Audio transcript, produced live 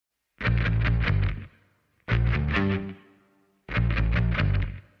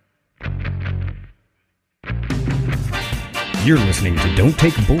You're listening to Don't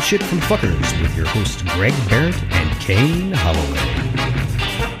Take Bullshit from Fuckers with your hosts Greg Barrett and Kane Holloway.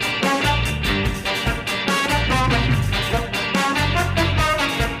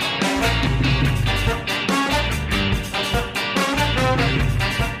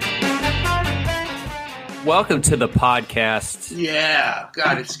 Welcome to the podcast. Yeah,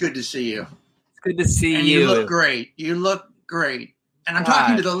 God, it's good to see you. It's good to see and you. You look great. You look great. And I'm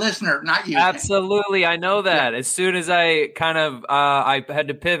talking to the listener, not you. Absolutely, I know that. Yeah. As soon as I kind of, I had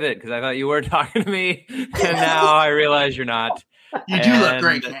to pivot because I thought you were talking to me, and now I realize you're not. You do look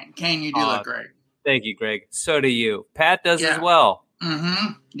great, Kane. Kane, you do look great. Thank you, Greg. So do you. Pat does as well.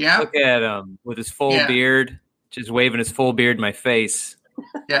 Mm-hmm. Yeah. Look at him with his full beard, just waving his full beard in my face.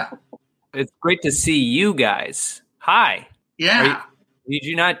 Yeah. It's great to see you guys. Hi. Yeah. Did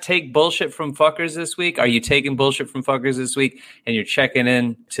you not take bullshit from fuckers this week? Are you taking bullshit from fuckers this week and you're checking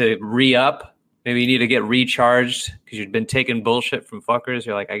in to re-up? Maybe you need to get recharged because you've been taking bullshit from fuckers.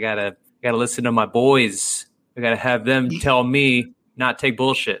 You're like, I gotta listen to my boys. I gotta have them tell me not take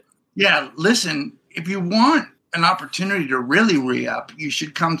bullshit. Yeah, listen, if you want an opportunity to really re-up, you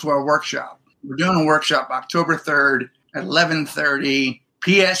should come to our workshop. We're doing a workshop October 3rd at 11:30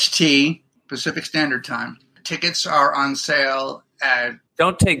 PST, Pacific Standard Time. Tickets are on sale at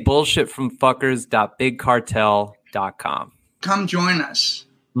Don't Take Bullshit from Fuckers.bigcartel.com. Come join us.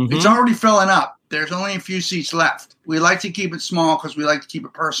 Mm-hmm. It's already filling up. There's only a few seats left. We like to keep it small because we like to keep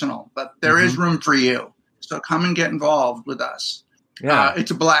it personal, but there is room for you. So come and get involved with us. Yeah. It's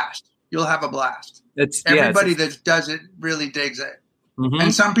a blast. You'll have a blast. Everybody that does it really digs it. Mm-hmm.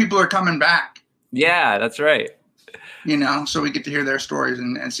 And some people are coming back. Yeah, that's right. You know, so we get to hear their stories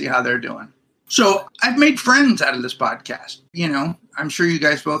and see how they're doing. So I've made friends out of this podcast. You know, I'm sure you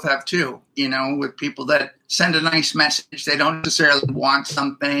guys both have too, you know, with people that send a nice message. They don't necessarily want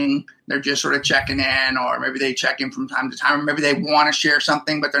something. They're just sort of checking in, or maybe they check in from time to time, or maybe they want to share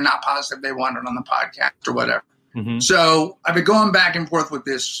something, but they're not positive they want it on the podcast or whatever. Mm-hmm. So I've been going back and forth with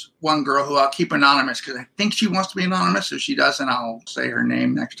this one girl who I'll keep anonymous because I think she wants to be anonymous. If she doesn't, I'll say her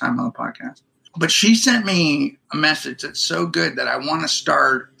name next time on the podcast. But she sent me a message that's so good that I want to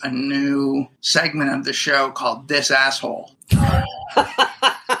start a new segment of the show called This Asshole.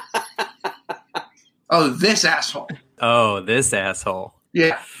 Oh, this asshole. Oh, this asshole.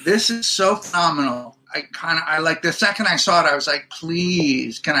 Yeah, this is so phenomenal. I like the second I saw it, I was like,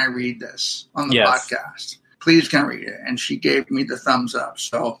 please, can I read this on the podcast? Please, can I read it? And she gave me the thumbs up.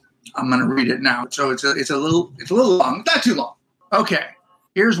 So I'm going to read it now. So it's a little long, not too long. Okay,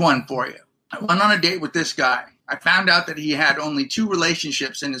 here's one for you. I went on a date with this guy. I found out that he had only 2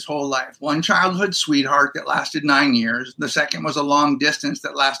 relationships in his whole life. One childhood sweetheart that lasted 9 years. The second was a long distance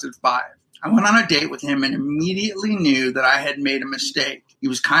that lasted 5. I went on a date with him and immediately knew that I had made a mistake. He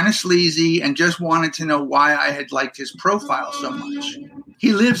was kind of sleazy and just wanted to know why I had liked his profile so much.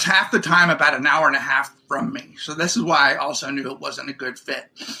 He lives half the time about an hour and a half from me. So this is why I also knew it wasn't a good fit.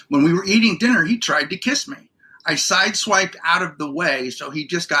 When we were eating dinner, he tried to kiss me. I sideswiped out of the way so he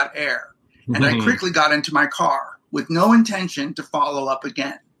just got air. And I quickly got into my car with no intention to follow up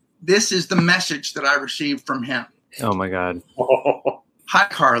again. This is the message that I received from him. Oh, my God. Hi,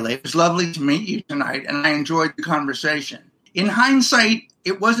 Carly. It was lovely to meet you tonight, and I enjoyed the conversation. In hindsight,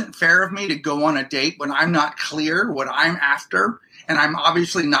 it wasn't fair of me to go on a date when I'm not clear what I'm after, and I'm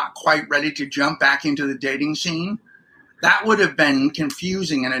obviously not quite ready to jump back into the dating scene. That would have been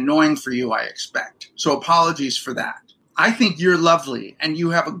confusing and annoying for you, I expect. So apologies for that. I think you're lovely and you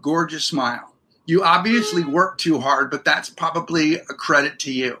have a gorgeous smile. You obviously work too hard, but that's probably a credit to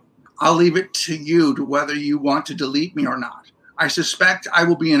you. I'll leave it to you to whether you want to delete me or not. I suspect I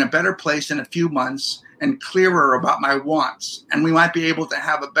will be in a better place in a few months and clearer about my wants, and we might be able to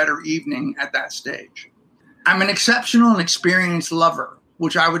have a better evening at that stage. I'm an exceptional and experienced lover,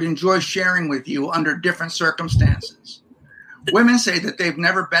 which I would enjoy sharing with you under different circumstances. Women say that they've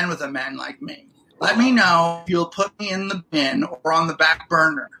never been with a man like me. Let me know if you'll put me in the bin or on the back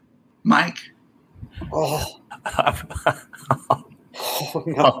burner. Mike? Oh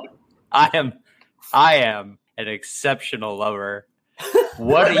no. I am an exceptional lover.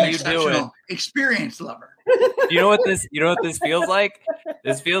 What are you doing? Experienced lover. You know what this feels like?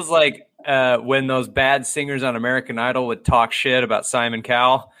 This feels like when those bad singers on American Idol would talk shit about Simon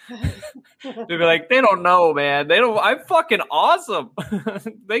Cowell. They'd be like, they don't know, man. I'm fucking awesome.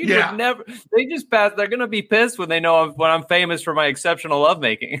 They just pass. They're gonna be pissed when they know when I'm famous for my exceptional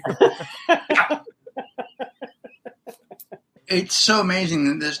lovemaking. It's so amazing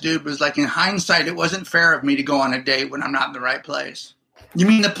that this dude was like, in hindsight, it wasn't fair of me to go on a date when I'm not in the right place. You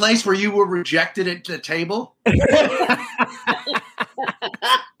mean the place where you were rejected at the table?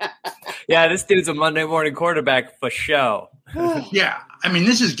 Yeah, this dude's a Monday morning quarterback for show. Yeah. I mean,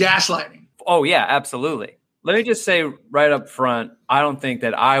 this is gaslighting. Oh, yeah, absolutely. Let me just say right up front, I don't think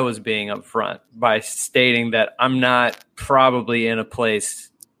that I was being upfront by stating that I'm not probably in a place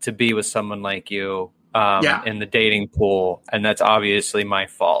to be with someone like you in the dating pool. And that's obviously my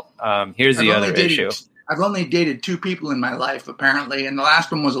fault. Here's the other issue. I've only dated 2 people in my life, apparently, and the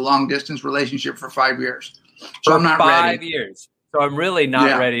last one was a long-distance relationship for 5 years. So I'm not ready. 5 years. So I'm really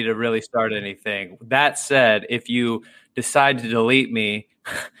not ready to really start anything. That said, if you decide to delete me,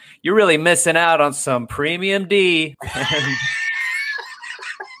 you're really missing out on some premium D.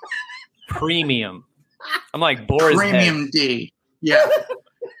 Premium. I'm like Boris Premium head. D. Yeah.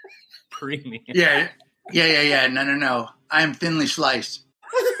 Premium. Yeah. No. I am thinly sliced.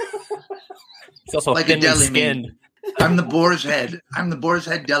 It's also like thinly skinned. I'm the boar's head. I'm the boar's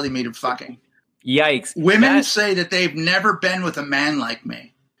head deli meat of fucking. Yikes. Women say that they've never been with a man like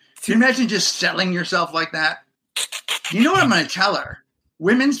me. Can you imagine just selling yourself like that? You know what I'm going to tell her?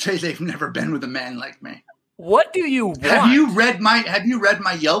 Women say they've never been with a man like me. What do you want? Have you read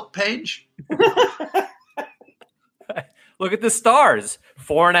my Yelp page? Look at the stars.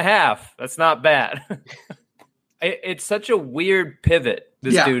 4.5. That's not bad. It's such a weird pivot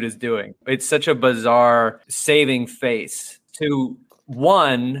this dude is doing. It's such a bizarre saving face to,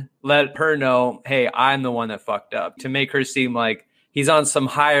 one, let her know, hey, I'm the one that fucked up, to make her seem like he's on some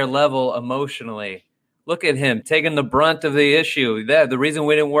higher level emotionally. Look at him taking the brunt of the issue. The reason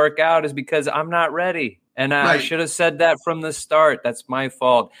we didn't work out is because I'm not ready. And I should have said that from the start. That's my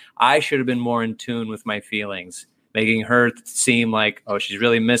fault. I should have been more in tune with my feelings, making her seem like, oh, she's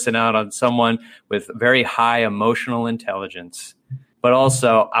really missing out on someone with very high emotional intelligence. But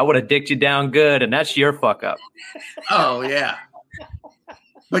also, I would have dicked you down good, and that's your fuck up. Oh, yeah.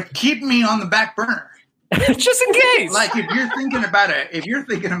 But keep me on the back burner. Just in case. Like if you're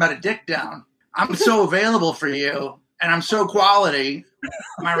thinking about a dick down, I'm so available for you, and I'm so quality.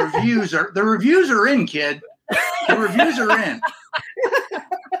 The reviews are in, kid. The reviews are in.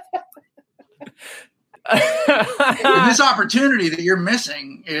 And this opportunity that you're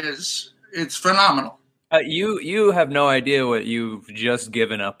missing it's phenomenal. You have no idea what you've just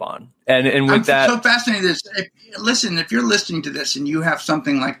given up on. And with I'm so fascinated. If you're listening to this and you have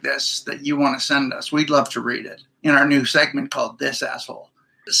something like this that you want to send us, we'd love to read it in our new segment called This Asshole.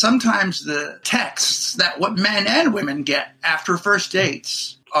 Sometimes the texts that what men and women get after first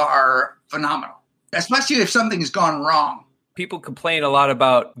dates are phenomenal, especially if something's gone wrong. People complain a lot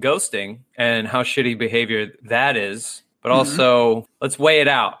about ghosting and how shitty behavior that is, but also let's weigh it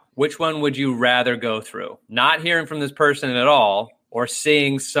out. Which one would you rather go through? Not hearing from this person at all, or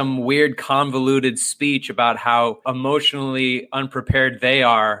seeing some weird convoluted speech about how emotionally unprepared they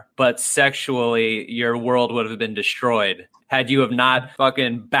are, but sexually your world would have been destroyed had you have not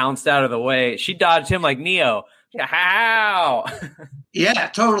fucking bounced out of the way. She dodged him like Neo. How? Yeah,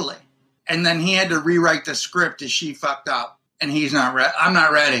 totally. And then he had to rewrite the script as she fucked up. And he's not ready. I'm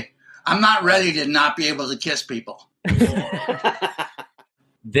not ready. I'm not ready to not be able to kiss people.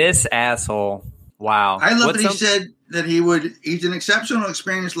 This asshole. Wow. I love that he said that he's an exceptional,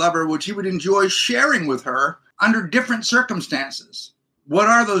 experienced lover, which he would enjoy sharing with her under different circumstances. What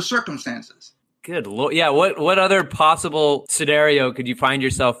are those circumstances? Good Lord. Yeah. What other possible scenario could you find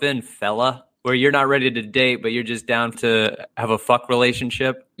yourself in, fella, where you're not ready to date, but you're just down to have a fuck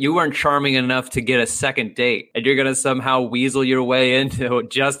relationship? You weren't charming enough to get a second date, and you're going to somehow weasel your way into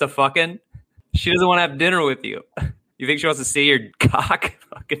just a fucking? She doesn't want to have dinner with you. You think she wants to see your cock?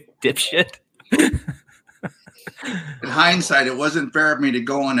 Fucking dipshit. In hindsight, it wasn't fair of me to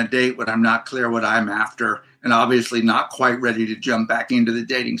go on a date when I'm not clear what I'm after and obviously not quite ready to jump back into the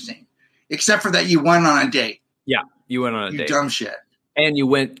dating scene. Except for that you went on a date. Yeah, you went on a date. You dumb shit. And you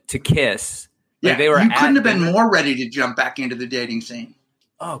went to kiss. Like you couldn't have been more ready to jump back into the dating scene.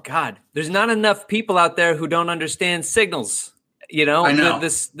 Oh, God. There's not enough people out there who don't understand signals. You know, I know. The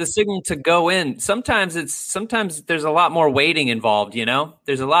signal to go in. Sometimes there's a lot more waiting involved, you know?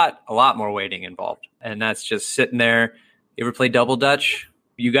 There's a lot more waiting involved. And that's just sitting there. You ever play double dutch?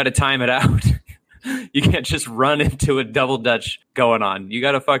 You got to time it out. You can't just run into a double dutch going on. You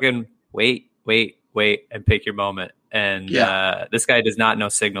got to fucking wait, and pick your moment. And this guy does not know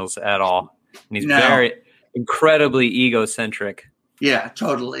signals at all. And he's very incredibly egocentric. Yeah,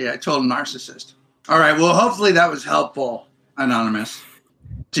 totally. Yeah, total narcissist. All right. Well, hopefully that was helpful, Anonymous.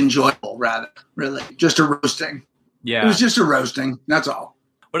 It's enjoyable, rather. Really. Just a roasting. Yeah. It was just a roasting. That's all.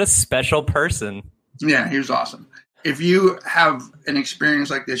 What a special person. Yeah, he was awesome. If you have an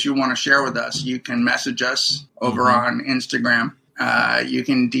experience like this you want to share with us, you can message us over on Instagram. You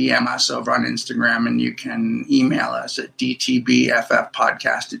can DM us over on Instagram, and you can email us at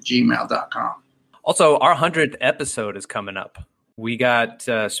dtbffpodcast@gmail.com. Also, our 100th episode is coming up. We got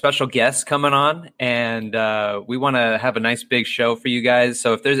special guests coming on, and we want to have a nice big show for you guys.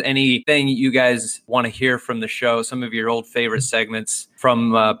 So if there's anything you guys want to hear from the show, some of your old favorite segments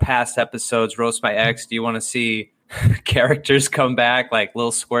from past episodes, Roast My Ex, do you want to see characters come back like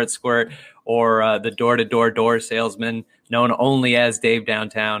Lil Squirt Squirt or the door-to-door salesman known only as Dave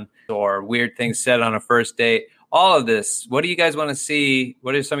Downtown, or weird things said on a first date? All of this. What do you guys want to see?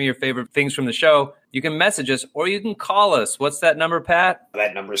 What are some of your favorite things from the show? You can message us or you can call us. What's that number, Pat?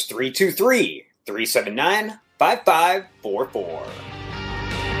 That number is 323-379-5544.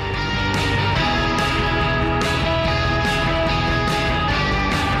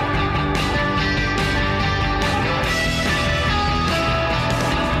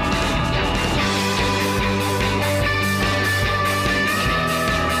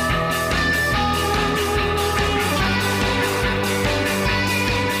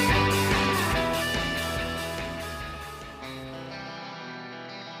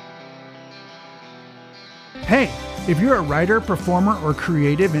 Hey, if you're a writer, performer, or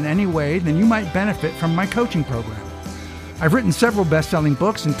creative in any way, then you might benefit from my coaching program. I've written several best-selling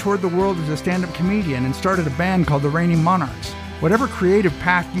books and toured the world as a stand-up comedian and started a band called the Reigning Monarchs. Whatever creative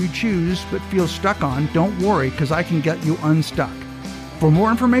path you choose but feel stuck on, don't worry, because I can get you unstuck. For more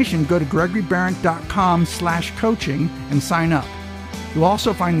information, go to GregoryBarrett.com/coaching and sign up. You'll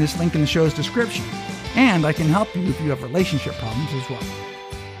also find this link in the show's description. And I can help you if you have relationship problems as well.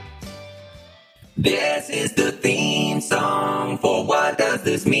 This is the theme song for What Does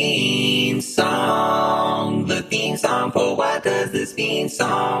This Mean song. The theme song for What Does This Mean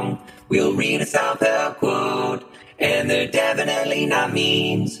song. We'll read a self-help quote, and they're definitely not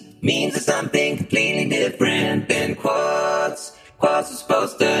memes. Memes are something completely different than quotes. Quotes are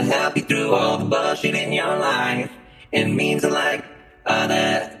supposed to help you through all the bullshit in your life. And memes are like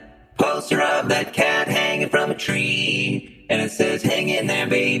that poster of that cat hanging from a tree. And it says, hang in there,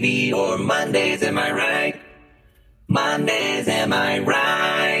 baby, or Mondays, am I right? Mondays, am I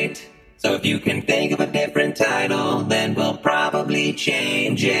right? So if you can think of a different title, then we'll probably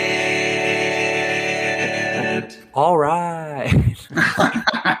change it. All right.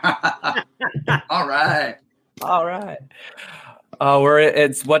 All right. All right.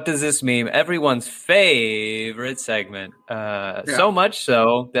 It's What Does This Mean? Everyone's favorite segment. So much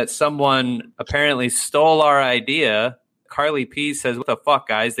so that someone apparently stole our idea. Carly P says, what the fuck,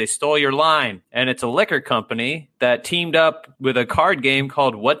 guys? They stole your line. And it's a liquor company that teamed up with a card game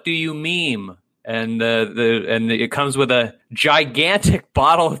called What Do You Meme? And it comes with a gigantic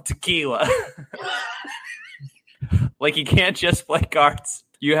bottle of tequila. Like, you can't just play cards.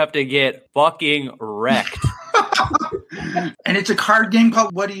 You have to get fucking wrecked. And it's a card game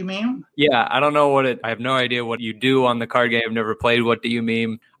called What Do You Meme? Yeah, I don't know I have no idea what you do on the card game. I've never played What Do You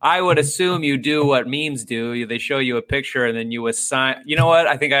Meme. I would assume you do what memes do. They show you a picture and then you assign. You know what?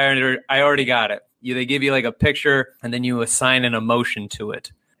 I think I already got it. They give you like a picture and then you assign an emotion to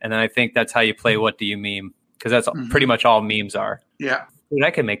it. And then I think that's how you play What Do You Meme? Because that's pretty much all memes are. Yeah. Dude,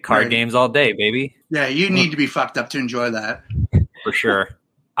 I can make card games all day, baby. Yeah, you need to be fucked up to enjoy that. For sure.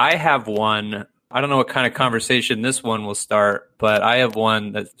 I have one. I don't know what kind of conversation this one will start, but I have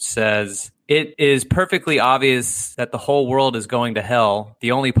one that says, it is perfectly obvious that the whole world is going to hell.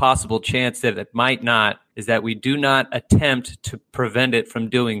 The only possible chance that it might not is that we do not attempt to prevent it from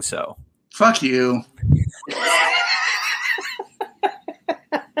doing so. Fuck you.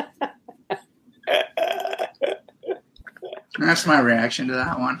 That's my reaction to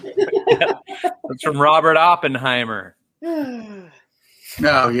that one. It's from Robert Oppenheimer.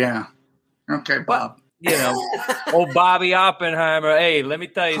 Oh, yeah. Okay, Bob. Old Bobby Oppenheimer. Hey, let me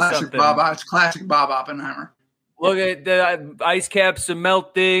tell you something. It's classic Bob Oppenheimer. Look at the ice caps are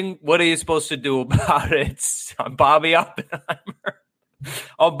melting. What are you supposed to do about it? I'm Bobby Oppenheimer.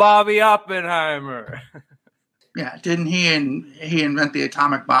 Oh, Bobby Oppenheimer. Yeah, didn't he invent the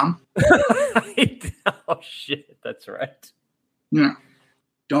atomic bomb? Oh, shit. That's right. Yeah.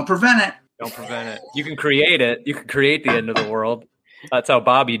 Don't prevent it. Don't prevent it. You can create it. You can create the end of the world. That's how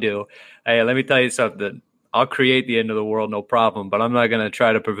Bobby do. Hey, let me tell you something. I'll create the end of the world, no problem, but I'm not going to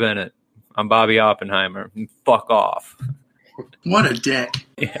try to prevent it. I'm Bobby Oppenheimer. Fuck off. What a dick.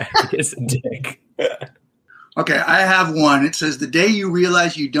 Yeah, he is a dick. Okay, I have one. It says, the day you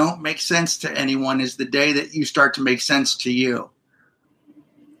realize you don't make sense to anyone is the day that you start to make sense to you.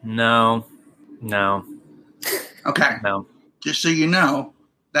 No. Okay. No. Just so you know,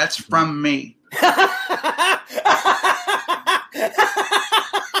 that's from me.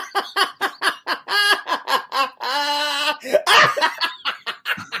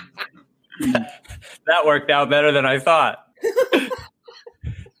 That worked out better than I thought.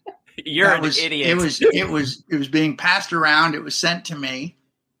 You're an idiot. It was being passed around. It was sent to me.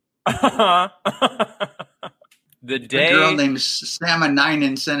 The A day girl named Sama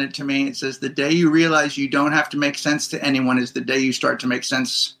Ninen sent it to me. It says, the day you realize you don't have to make sense to anyone is the day you start to make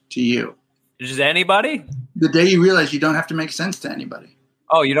sense to you. Just anybody? The day you realize you don't have to make sense to anybody.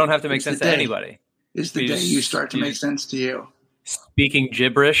 Oh, you don't have to make It's sense the to day. anybody. Is the You day just- you start to you make just- sense to you. Speaking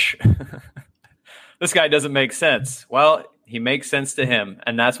gibberish. This guy doesn't make sense. Well, he makes sense to him,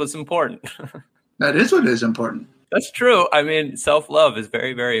 and that's what's important. That is what is important. That's true. I mean, self-love is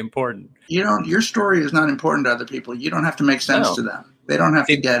very, very important. Your story is not important to other people. You don't have to make sense No. to them. They don't have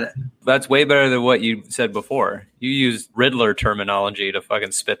to get it. That's way better than what you said before. You used Riddler terminology to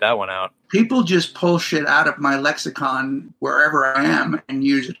fucking spit that one out. People just pull shit out of my lexicon wherever I am and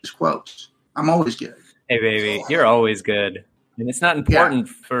use it as quotes. I'm always good. Hey, baby, you're always good. And it's not important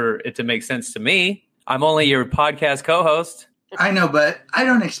for it to make sense to me. I'm only your podcast co-host. I know, but I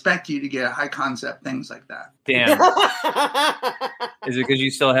don't expect you to get high concept things like that. Damn. Is it because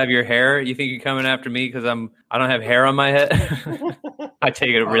you still have your hair? You think you're coming after me because I don't have hair on my head? I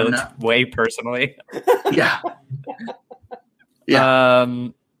take it really way personally. Yeah.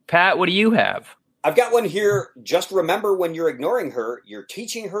 Pat, what do you have? I've got one here. Just remember, when you're ignoring her, you're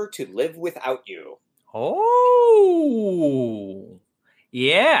teaching her to live without you. Oh,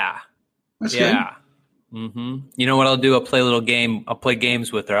 yeah. That's Yeah. Mm-hmm. You know what I'll do? I'll play a little game. I'll play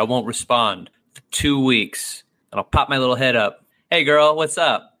games with her. I won't respond for 2 weeks. And I'll pop my little head up. Hey, girl, what's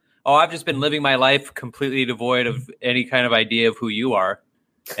up? Oh, I've just been living my life completely devoid of any kind of idea of who you are.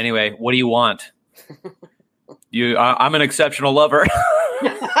 Anyway, what do you want? I'm an exceptional lover.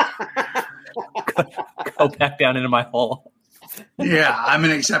 Go back down into my hole. good. Yeah, I'm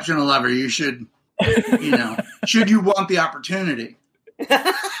an exceptional lover. You should, should you want the opportunity.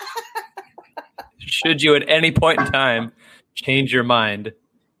 Should you at any point in time change your mind?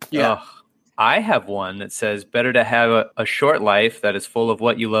 Yeah. Ugh. I have one that says better to have a short life that is full of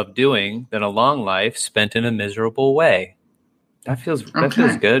what you love doing than a long life spent in a miserable way. That feels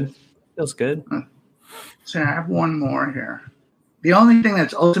good. Feels good. So I have one more here. The only thing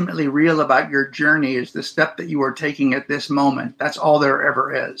that's ultimately real about your journey is the step that you are taking at this moment. That's all there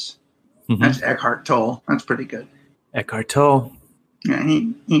ever is. Mm-hmm. That's Eckhart Tolle. That's pretty good. Eckhart Tolle. Yeah,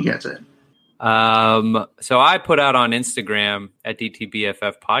 he gets it. So I put out on Instagram at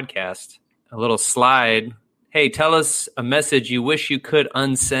DTBFF Podcast a little slide. Hey, tell us a message you wish you could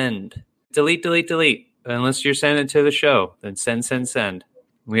unsend. Delete, delete, delete. Unless you're sending it to the show, then send.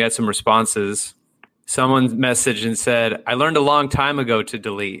 We had some responses. Someone messaged and said, I learned a long time ago to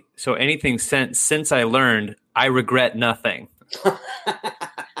delete. So anything sent since I learned, I regret nothing.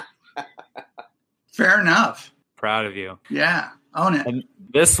 Fair enough. Proud of you. Yeah, own it. And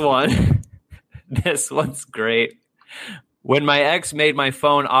this one's great. When my ex made my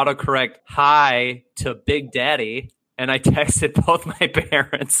phone autocorrect hi to Big Daddy, and I texted both my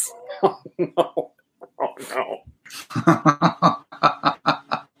parents. Oh, no. Oh, no.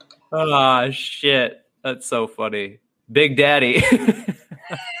 Ah, shit. That's so funny. Big Daddy.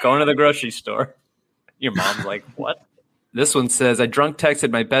 Going to the grocery store. Your mom's like, what? This one says, I drunk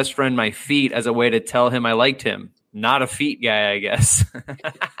texted my best friend my feet as a way to tell him I liked him. Not a feet guy, I guess.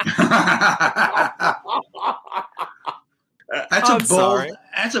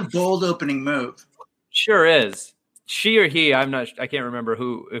 That's a bold opening move. Sure is. She or he, I can't remember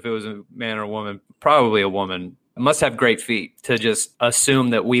if it was a man or a woman, probably a woman, must have great feet to just assume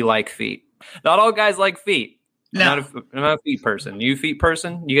that we like feet. Not all guys like feet. No. I'm not a feet person. You a feet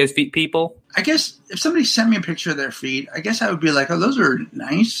person? You guys feet people? I guess if somebody sent me a picture of their feet, I guess I would be like, oh, those are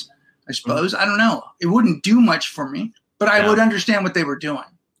nice, I suppose. I don't know. It wouldn't do much for me, but I would understand what they were doing.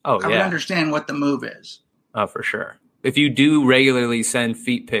 Oh, I would understand what the move is. Oh, for sure. If you do regularly send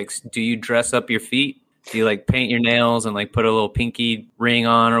feet pics, do you dress up your feet? Do you like paint your nails and like put a little pinky ring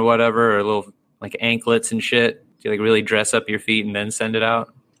on or whatever, or little like anklets and shit? Do you like really dress up your feet and then send it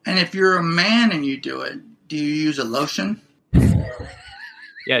out? And if you're a man and you do it, do you use a lotion?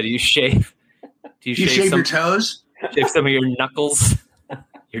 Yeah. Do you shave? Do you shave your toes? Shave some of your knuckles,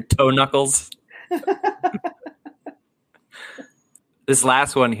 your toe knuckles. This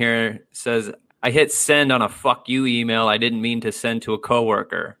last one here says, I hit send on a fuck you email I didn't mean to send to a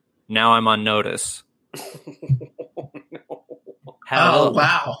coworker. Now I'm on notice.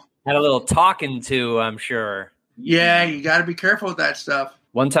 Wow. Had a little talking to, I'm sure. Yeah, you got to be careful with that stuff.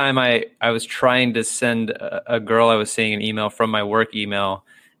 One time I was trying to send a girl I was seeing an email from my work email,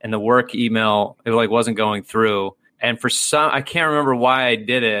 and the work email, it like wasn't going through. And for I can't remember why I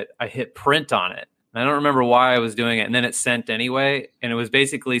did it. I hit print on it. I don't remember why I was doing it. And then it sent anyway. And it was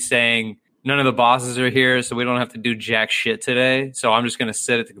basically saying, none of the bosses are here, so we don't have to do jack shit today. So I'm just going to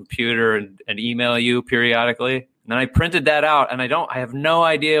sit at the computer and email you periodically. And then I printed that out, and I have no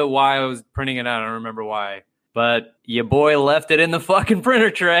idea why I was printing it out. I don't remember why. But your boy left it in the fucking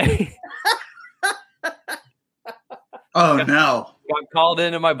printer tray. Oh, no. Got called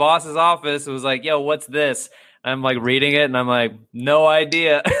into my boss's office. It was like, yo, what's this? I'm like reading it, and I'm like, no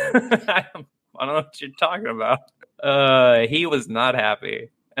idea. I don't know what you're talking about. He was not happy.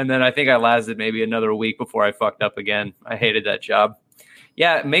 And then I think I lasted maybe another week before I fucked up again. I hated that job.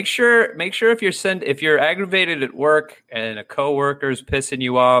 Yeah, make sure if you're aggravated at work and a coworker's pissing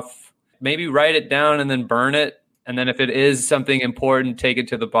you off, maybe write it down and then burn it. And then if it is something important, take it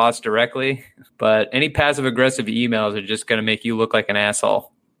to the boss directly. But any passive aggressive emails are just going to make you look like an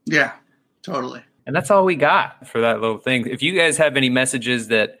asshole. Yeah, totally. And that's all we got for that little thing. If you guys have any messages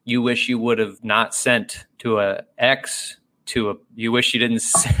that you wish you would have not sent to a ex, you wish you didn't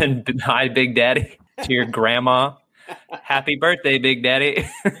send hi Big Daddy to your grandma, happy birthday, Big Daddy.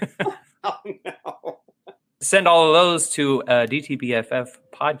 Oh, no. Send all of those to DTBFF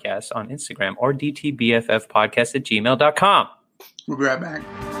Podcast on Instagram or DTBFFpodcast@gmail.com. We'll be right back.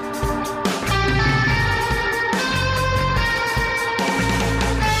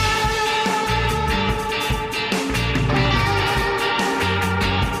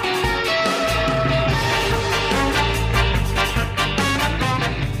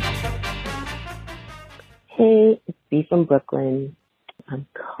 Hey, it's B from Brooklyn. I'm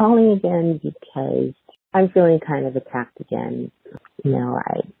calling again because I'm feeling kind of attacked again. You know,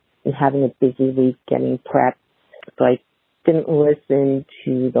 I've been having a busy week getting prepped, so I didn't listen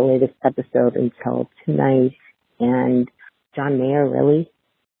to the latest episode until tonight. And John Mayer, really?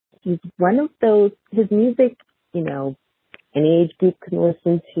 He's one of those, his music, you know, any age group can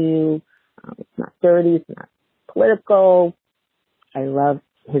listen to. It's not dirty, it's not political. I love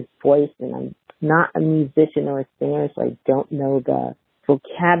his voice, and I'm not a musician or a singer, so I don't know the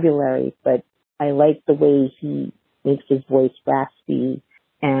vocabulary, but I like the way he makes his voice raspy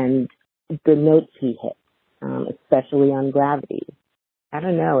and the notes he hits, especially on Gravity. I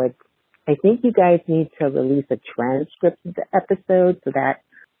don't know. I think you guys need to release a transcript of the episode so that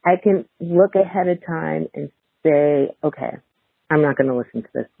I can look ahead of time and say, okay, I'm not going to listen to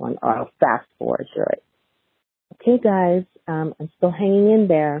this one, or I'll fast forward through it. Okay, guys, I'm still hanging in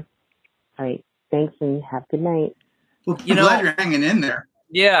there. All right, thanks, and have a good night. Well, I'm glad you're hanging in there.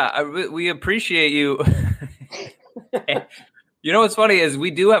 Yeah, we appreciate you. You know what's funny is we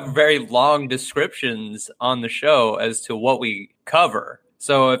do have very long descriptions on the show as to what we cover.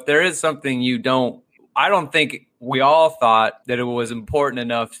 So if there is something I don't think we all thought that it was important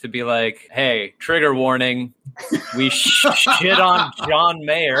enough to be like, hey, trigger warning, we shit on John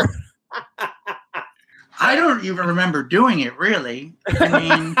Mayer. I don't even remember doing it, really. I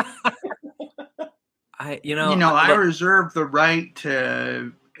mean... I reserve the right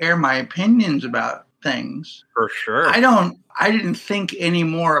to air my opinions about things. For sure. I didn't think any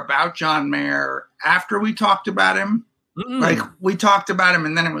more about John Mayer after we talked about him. Mm-mm. Like, we talked about him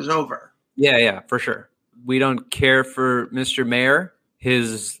and then it was over. Yeah, for sure. We don't care for Mr. Mayer,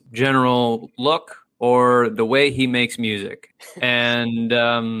 his general look, or the way he makes music. And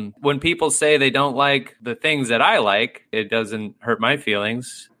when people say they don't like the things that I like, it doesn't hurt my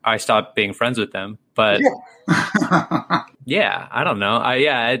feelings. I stopped being friends with them. But yeah, I don't know.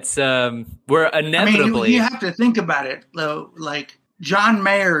 It's we're inevitably. I mean, you have to think about it though. Like, John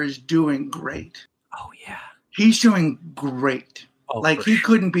Mayer is doing great. Oh yeah, he's doing great. Oh, like he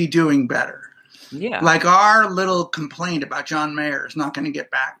couldn't be doing better. Yeah. Like, our little complaint about John Mayer is not going to get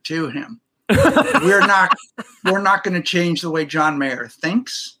back to him. We're not going to change the way John Mayer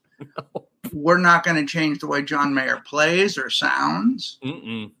thinks. No. We're not going to change the way John Mayer plays or sounds.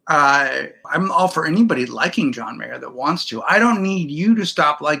 I'm all for anybody liking John Mayer that wants to. I don't need you to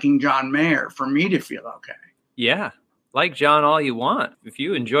stop liking John Mayer for me to feel okay. Yeah. Like John all you want. If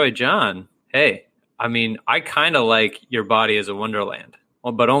you enjoy John, hey, I mean, I kind of like Your Body is a Wonderland,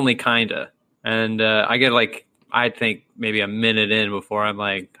 but only kind of. And I get I think maybe a minute in before I'm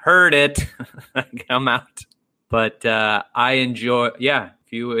like, heard it. I'm out. But I enjoy,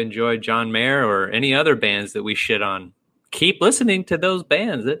 if you enjoy John Mayer or any other bands that we shit on, keep listening to those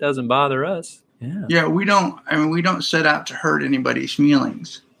bands. It doesn't bother us. Yeah, we don't set out to hurt anybody's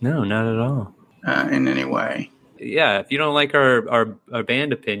feelings. No, not at all. In any way. Yeah, if you don't like our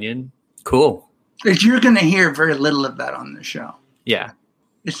band opinion, cool. You're going to hear very little of that on the show. Yeah.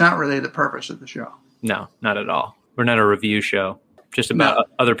 It's not really the purpose of the show. No, not at all. We're not a review show. Just about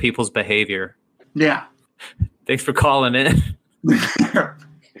other people's behavior. Yeah. Thanks for calling in.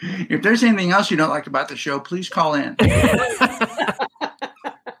 If there's anything else you don't like about the show, please call in.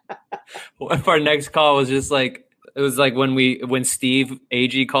 What if our next call was just like, it was like when Steve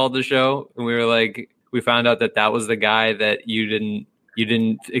Agee called the show and we were like, we found out that was the guy that you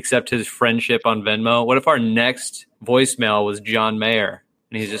didn't accept his friendship on Venmo. What if our next voicemail was John Mayer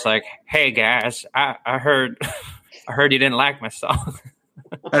and he's just like, "Hey guys, I heard you didn't like my song."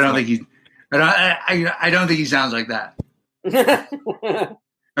 I don't think he sounds like that.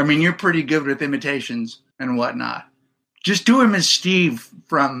 I mean, you're pretty good with imitations and whatnot. Just do him as Steve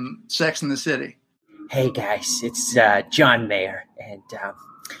from Sex and the City. Hey guys, it's John Mayer, and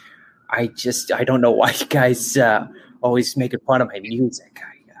I don't know why you guys always making fun of my music.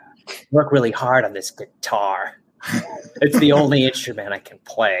 I work really hard on this guitar. It's the only instrument I can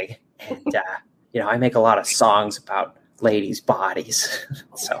play, and I make a lot of songs about ladies' bodies.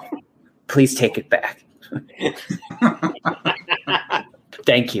 So please take it back.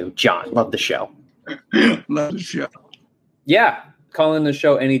 Thank you, John. Love the show. Love the show. Yeah. Call in the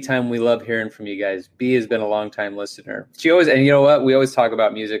show anytime. We love hearing from you guys. B has been a long time listener. And you know what? We always talk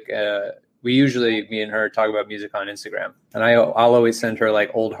about music. Me and her talk about music on Instagram. And I'll always send her like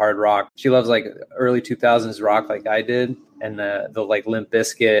old hard rock. She loves like early 2000s rock like I did. And the like Limp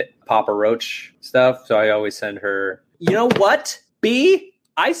Bizkit, Papa Roach stuff. So I always send her, you know what? B,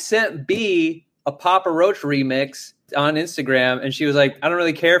 I sent B a Papa Roach remix on Instagram. And she was like, I don't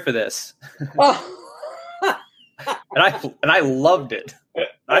really care for this. Oh. And I loved it.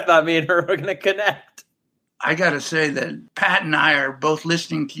 I thought me and her were going to connect. I got to say that Pat and I are both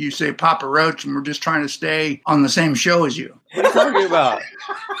listening to you say Papa Roach, and we're just trying to stay on the same show as you. What are you talking about?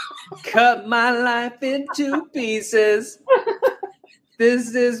 Cut my life into pieces.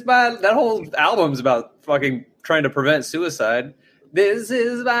 That whole album's about fucking trying to prevent suicide. This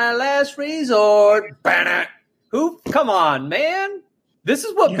is my last resort. Banner. Who? Come on, man. This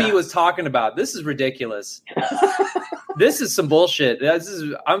is what B was talking about. This is ridiculous. This is some bullshit.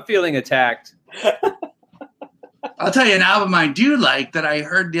 I'm feeling attacked. I'll tell you an album I do like that I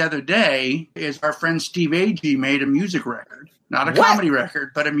heard the other day is our friend Steve Agee made a music record. Not a comedy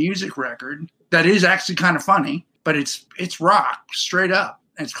record, but a music record that is actually kind of funny, but it's rock straight up.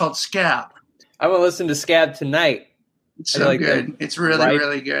 And it's called Scab. I'm going to listen to Scab tonight. It's so good. It's really,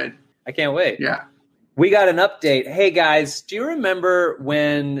 really good. I can't wait. Yeah. We got an update. Hey guys, do you remember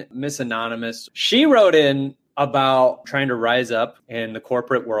when Miss Anonymous, she wrote in about trying to rise up in the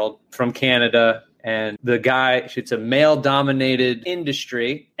corporate world from Canada, and the guy, it's a male dominated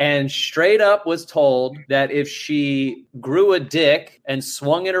industry, and straight up was told that if she grew a dick and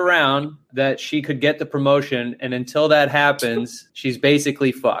swung it around, that she could get the promotion. And until that happens, she's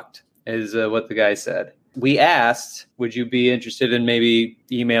basically fucked, is what the guy said. We asked, would you be interested in maybe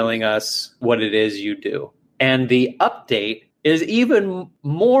emailing us what it is you do? And the update is even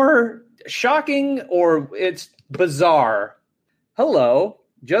more shocking, or it's bizarre. Hello,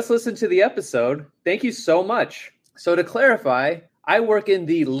 just listened to the episode. Thank you so much. So to clarify, I work in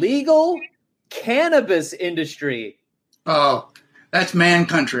the legal cannabis industry. Oh, that's man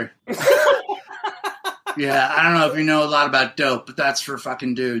country. Yeah, I don't know if you know a lot about dope, but that's for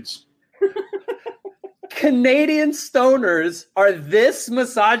fucking dudes. Canadian stoners are this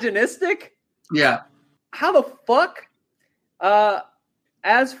misogynistic? Yeah. How the fuck?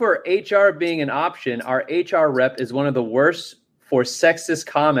 As for HR being an option, our HR rep is one of the worst for sexist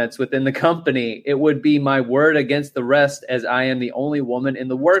comments within the company. It would be my word against the rest, as I am the only woman in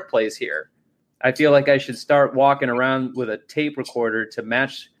the workplace here. I feel like I should start walking around with a tape recorder to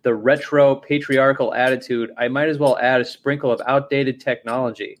match the retro patriarchal attitude. I might as well add a sprinkle of outdated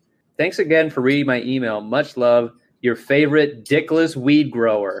technology. Thanks again for reading my email. Much love, your favorite dickless weed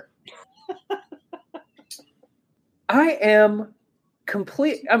grower. I'm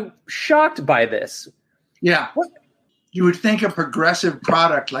shocked by this. Yeah. What? You would think a progressive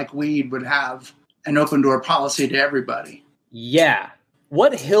product like weed would have an open door policy to everybody. Yeah.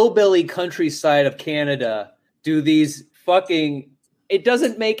 What hillbilly countryside of Canada do these fucking... It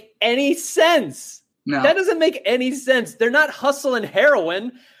doesn't make any sense. No. That doesn't make any sense. They're not hustling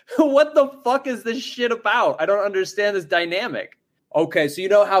heroin. What the fuck is this shit about? I don't understand this dynamic. Okay, so you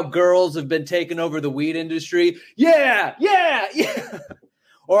know how girls have been taking over the weed industry? Yeah.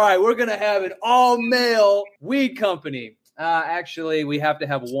 All right, we're going to have an all-male weed company. Actually, we have to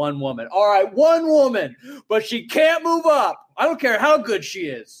have one woman. All right, one woman, but she can't move up. I don't care how good she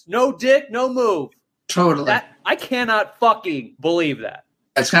is. No dick, no move. Totally. I cannot fucking believe that.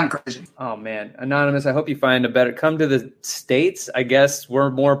 That's kind of crazy. Oh, man. Anonymous, I hope you find a better... Come to the States. I guess we're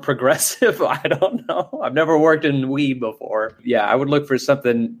more progressive. I don't know. I've never worked in weed before. Yeah, I would look for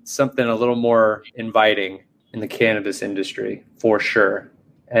something a little more inviting in the cannabis industry, for sure.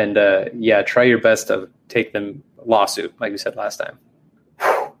 And, try your best to take them lawsuit, like we said last time.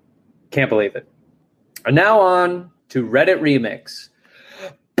 Can't believe it. And now on to Reddit Remix.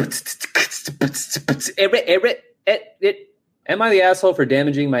 Am I the asshole for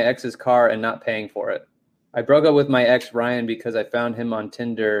damaging my ex's car and not paying for it? I broke up with my ex, Ryan, because I found him on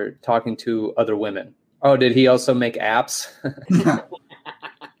Tinder talking to other women. Oh, did he also make apps?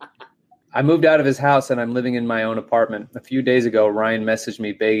 I moved out of his house and I'm living in my own apartment. A few days ago, Ryan messaged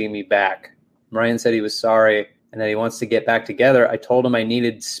me begging me back. Ryan said he was sorry and that he wants to get back together. I told him I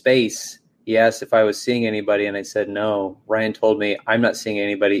needed space. He asked if I was seeing anybody and I said no. Ryan told me I'm not seeing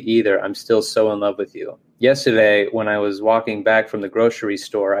anybody either. I'm still so in love with you. Yesterday, when I was walking back from the grocery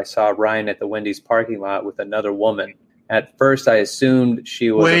store, I saw Ryan at the Wendy's parking lot with another woman. At first, I assumed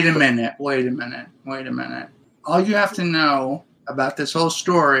she was... Wait a minute. All you have to know about this whole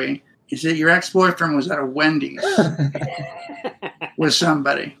story is that your ex-boyfriend was at a Wendy's with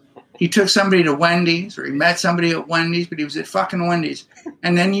somebody. He took somebody to Wendy's, or he met somebody at Wendy's, but he was at fucking Wendy's.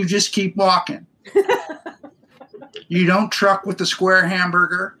 And then you just keep walking. You don't truck with the square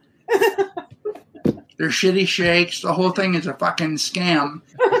hamburger. They're shitty shakes. The whole thing is a fucking scam.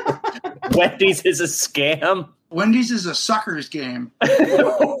 Wendy's is a scam? Wendy's is a sucker's game.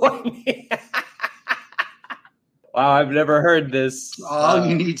 Wow, I've never heard this. All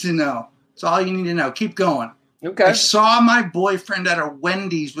you need to know. It's all you need to know. Keep going. Okay. I saw my boyfriend at a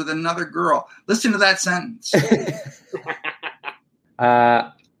Wendy's with another girl. Listen to that sentence.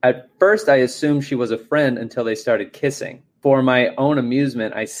 At first, I assumed she was a friend until they started kissing. For my own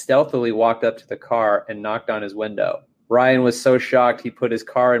amusement, I stealthily walked up to the car and knocked on his window. Ryan was so shocked he put his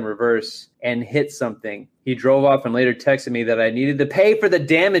car in reverse and hit something. He drove off and later texted me that I needed to pay for the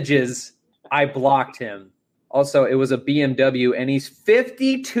damages. I blocked him. Also, it was a BMW, and he's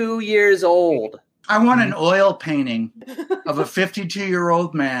 52 years old. I want an oil painting of a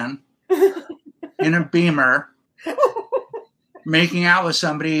 52-year-old man in a Beamer making out with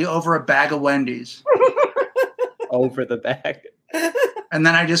somebody over a bag of Wendy's. Over the bag. And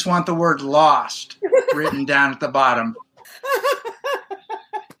then I just want the word lost written down at the bottom.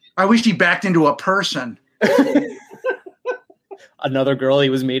 I wish he backed into a person. Another girl he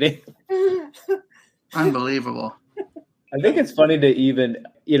was meeting. Unbelievable. I think it's funny to even,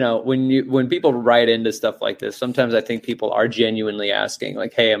 when people write into stuff like this, sometimes I think people are genuinely asking,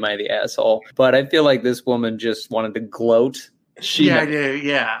 like, hey, am I the asshole? But I feel like this woman just wanted to gloat. I do.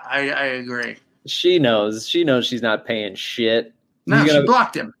 Yeah, I agree. She knows she's not paying shit. No, she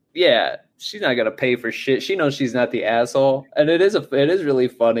blocked him. Yeah, she's not going to pay for shit. She knows she's not the asshole. And it is really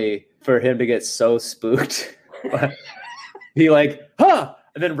funny for him to get so spooked. He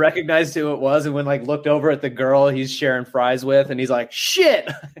and then recognized who it was, and when looked over at the girl he's sharing fries with, and he's like, shit,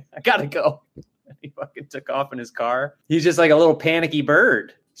 I gotta go. And he fucking took off in his car. He's just like a little panicky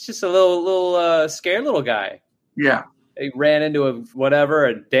bird. It's just a little scared little guy. Yeah. He ran into a whatever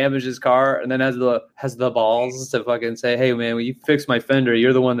and damaged his car, and then has the balls to fucking say, hey man, will you fix my fender?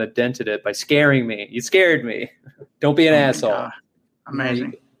 You're the one that dented it by scaring me. You scared me. Don't be an asshole. God.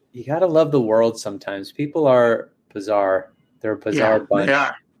 Amazing. You gotta love the world sometimes. People are bizarre. They're a bizarre bunch. They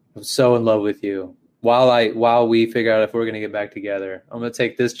are. I'm so in love with you. While we figure out if we're going to get back together, I'm going to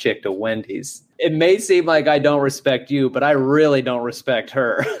take this chick to Wendy's. It may seem like I don't respect you, but I really don't respect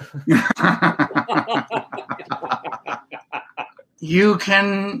her. You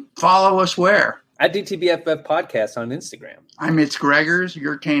can follow us where? At DTBFF Podcast on Instagram. I'm It's Gregors.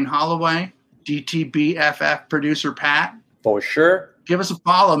 You're Kane Holloway. DTBFF producer Pat. For sure. Give us a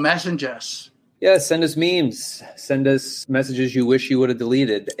follow. Message us. Yeah, send us memes. Send us messages you wish you would have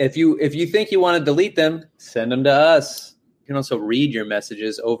deleted. If you think you want to delete them, send them to us. You can also read your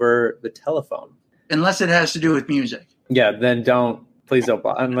messages over the telephone. Unless it has to do with music. Yeah, then please don't,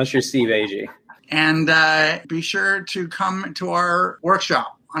 unless you're Steve Agee. And be sure to come to our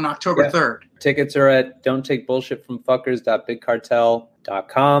workshop on October 3rd. Tickets are at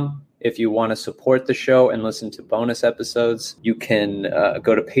don'ttakebullshitfromfuckers.bigcartel.com. If you want to support the show and listen to bonus episodes, you can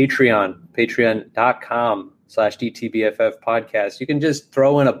go to Patreon, patreon.com/DTBFF podcast. You can just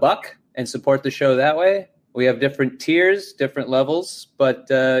throw in $1 and support the show that way. We have different tiers, different levels. But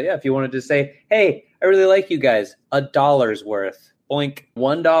if you wanted to say, hey, I really like you guys, $1 worth. Boink,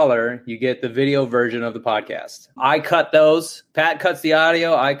 $1, you get the video version of the podcast. I cut those. Pat cuts the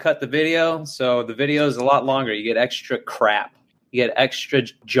audio. I cut the video. So the video is a lot longer. You get extra crap. You get extra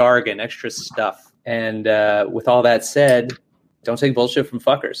jargon, extra stuff. And with all that said, don't take bullshit from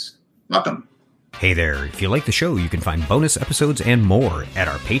fuckers. Welcome. Hey there. If you like the show, you can find bonus episodes and more at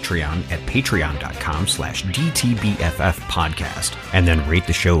our Patreon at patreon.com/DTBFF podcast. And then rate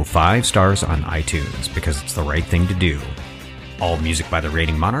the show 5 stars on iTunes because it's the right thing to do. All music by the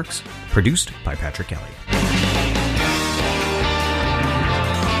Rating Monarchs, produced by Patrick Kelly.